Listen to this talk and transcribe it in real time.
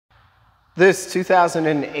This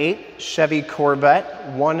 2008 Chevy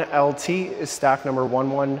Corvette 1LT is stock number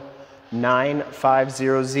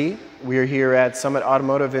 11950Z. We are here at Summit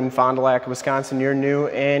Automotive in Fond du Lac, Wisconsin, your new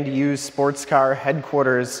and used sports car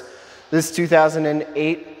headquarters. This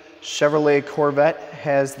 2008 Chevrolet Corvette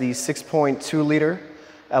has the 6.2 liter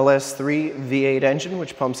LS3 V8 engine,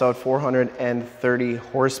 which pumps out 430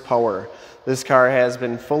 horsepower. This car has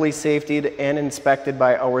been fully safetied and inspected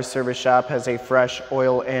by our service shop, has a fresh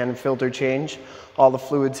oil and filter change. All the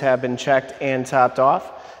fluids have been checked and topped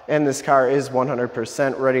off, and this car is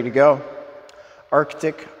 100% ready to go.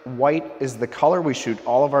 Arctic White is the color. We shoot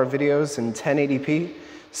all of our videos in 1080p,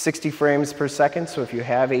 60 frames per second, so if you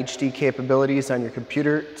have HD capabilities on your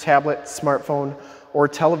computer, tablet, smartphone, or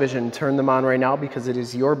television, turn them on right now because it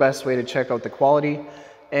is your best way to check out the quality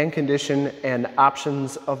and condition and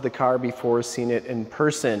options of the car before seeing it in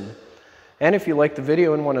person. And if you like the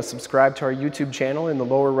video and want to subscribe to our YouTube channel, in the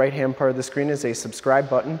lower right hand part of the screen is a subscribe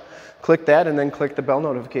button. Click that and then click the bell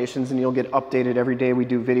notifications and you'll get updated every day we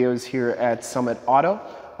do videos here at Summit Auto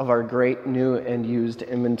of our great new and used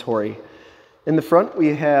inventory. In the front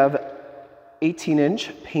we have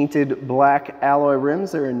 18-inch painted black alloy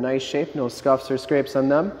rims. They're in nice shape, no scuffs or scrapes on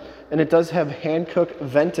them. And it does have Hankook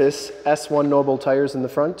Ventus S1 Noble tires in the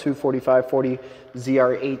front, 245/40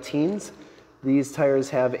 ZR18s. These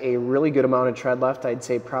tires have a really good amount of tread left. I'd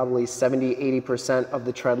say probably 70–80% of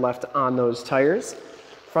the tread left on those tires.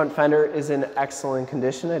 Front fender is in excellent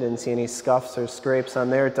condition. I didn't see any scuffs or scrapes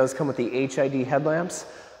on there. It does come with the HID headlamps,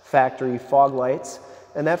 factory fog lights,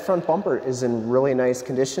 and that front bumper is in really nice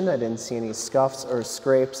condition. I didn't see any scuffs or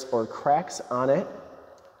scrapes or cracks on it.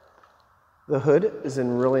 The hood is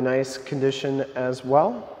in really nice condition as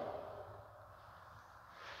well.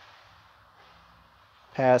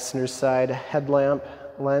 Passenger side headlamp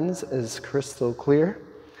lens is crystal clear.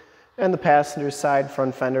 And the passenger side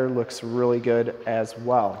front fender looks really good as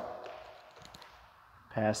well.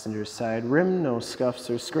 Passenger side rim, no scuffs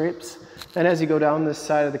or scrapes. And as you go down this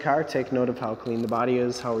side of the car, take note of how clean the body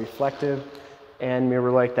is, how reflective and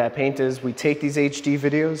mirror-like that paint is. We take these HD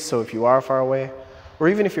videos, so if you are far away, or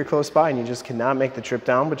even if you're close by and you just cannot make the trip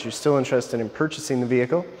down, but you're still interested in purchasing the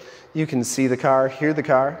vehicle, you can see the car, hear the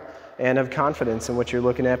car, and have confidence in what you're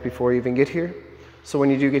looking at before you even get here. So when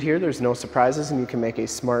you do get here, there's no surprises and you can make a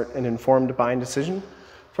smart and informed buying decision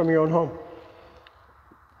from your own home.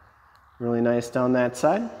 Really nice down that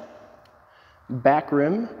side. Back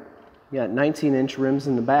rim, you got 19-inch rims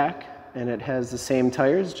in the back, and it has the same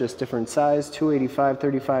tires, just different size,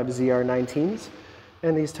 285/35 ZR19s.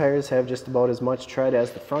 And these tires have just about as much tread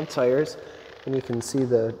as the front tires, and you can see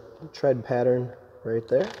the tread pattern right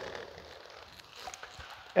there.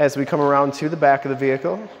 As we come around to the back of the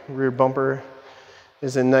vehicle, rear bumper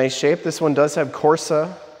is in nice shape. This one does have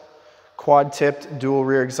Corsa quad-tipped dual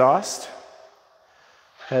rear exhaust.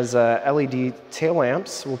 Has LED tail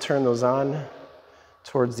lamps. We'll turn those on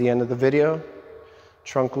towards the end of the video.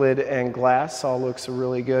 Trunk lid and glass all looks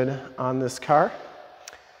really good on this car.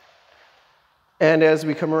 And as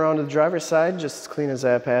we come around to the driver's side, just as clean as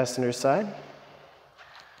that passenger side.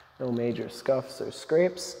 No major scuffs or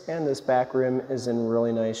scrapes, and this back rim is in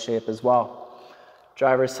really nice shape as well.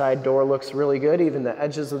 Driver's side door looks really good. Even the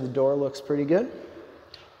edges of the door looks pretty good.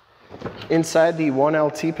 Inside, the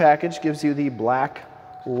 1LT package gives you the black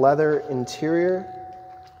leather interior.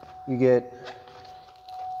 You get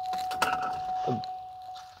a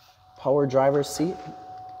power driver's seat.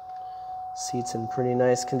 Seat's in pretty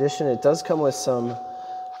nice condition. It does come with some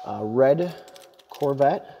red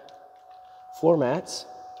Corvette floor mats,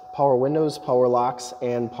 power windows, power locks,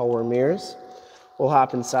 and power mirrors. We'll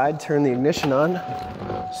hop inside, turn the ignition on,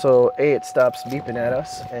 so A, it stops beeping at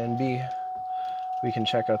us, and B, we can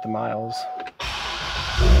check out the miles.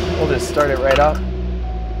 We'll just start it right up.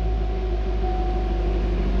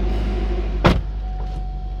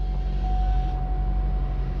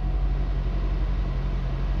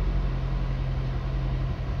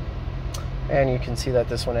 And you can see that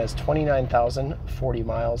this one has 29,040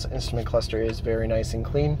 miles. Instrument cluster is very nice and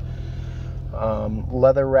clean.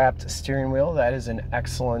 Leather wrapped steering wheel, that is in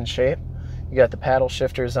excellent shape. You got the paddle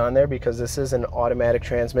shifters on there because this is an automatic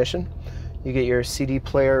transmission. You get your CD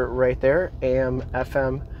player right there, AM,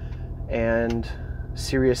 FM, and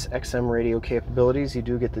Sirius XM radio capabilities. You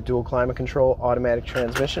do get the dual climate control, automatic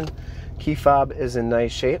transmission. Key fob is in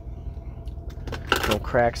nice shape. No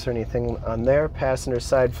cracks or anything on there. Passenger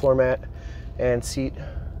side floor mat and seat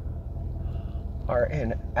are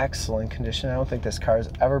in excellent condition. I don't think this car has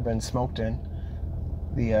ever been smoked in.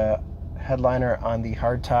 The headliner on the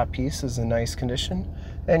hardtop piece is in nice condition,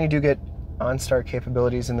 and you do get Onstar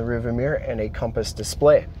capabilities in the rearview mirror and a compass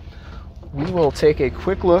display. We will take a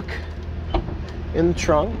quick look in the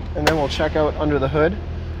trunk, and then we'll check out under the hood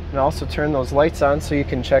and also turn those lights on so you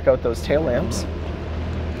can check out those tail lamps.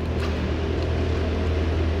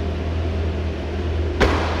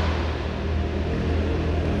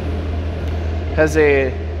 Has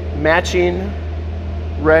a matching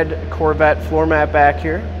red Corvette floor mat back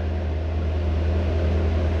here.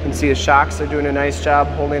 You can see the shocks are doing a nice job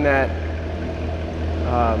holding that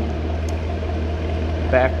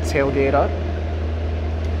back tailgate up.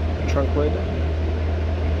 Trunk lid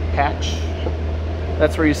hatch.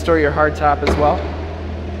 That's where you store your hardtop as well.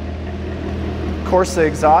 Of course, the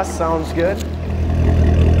exhaust sounds good.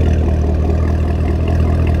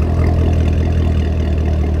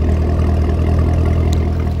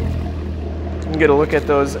 You can get a look at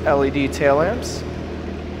those LED tail lamps.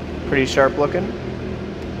 Pretty sharp looking.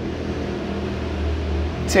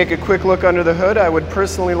 Take a quick look under the hood. I would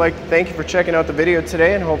personally like to thank you for checking out the video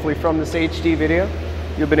today, and hopefully from this HD video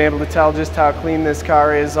you've been able to tell just how clean this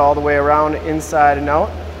car is all the way around, inside and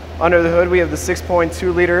out. Under the hood we have the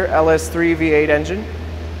 6.2 liter LS3 V8 engine.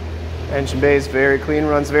 Engine bay is very clean,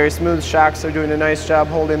 runs very smooth. Shocks are doing a nice job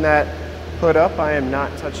holding that hood up. I am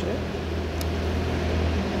not touching it.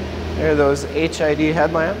 There are those HID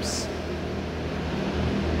headlamps.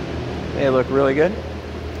 They look really good.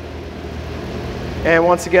 And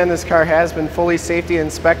once again, this car has been fully safety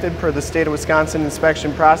inspected per the state of Wisconsin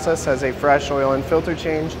inspection process, has a fresh oil and filter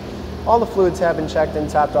change. All the fluids have been checked and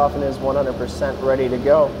topped off and is 100% ready to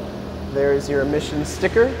go. There is your emissions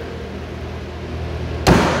sticker.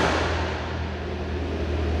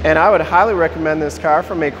 And I would highly recommend this car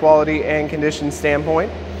from a quality and condition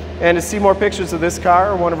standpoint. And to see more pictures of this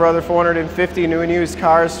car or one of our other 450 new and used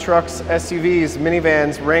cars, trucks, SUVs,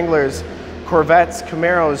 minivans, Wranglers, Corvettes,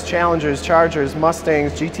 Camaros, Challengers, Chargers,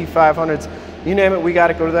 Mustangs, GT500s, you name it, we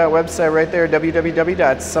got it. Go to that website right there,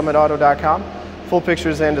 www.summitauto.com. Full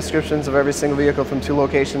pictures and descriptions of every single vehicle from 2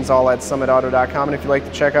 locations, all at summitauto.com. And if you'd like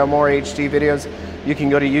to check out more HD videos, you can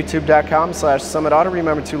go to youtube.com/summitauto.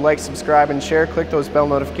 Remember to like, subscribe, and share. Click those bell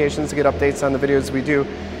notifications to get updates on the videos we do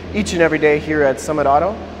each and every day here at Summit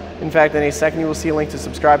Auto. In fact, in a second you will see a link to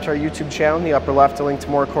subscribe to our YouTube channel in the upper left, a link to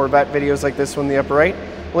more Corvette videos like this one in the upper right,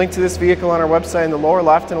 a link to this vehicle on our website in the lower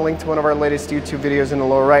left, and a link to one of our latest YouTube videos in the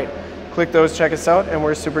lower right. Click those, check us out, and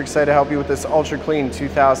we're super excited to help you with this ultra clean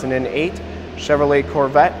 2008 Chevrolet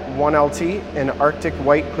Corvette 1LT in Arctic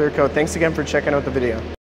White Clear Coat. Thanks again for checking out the video.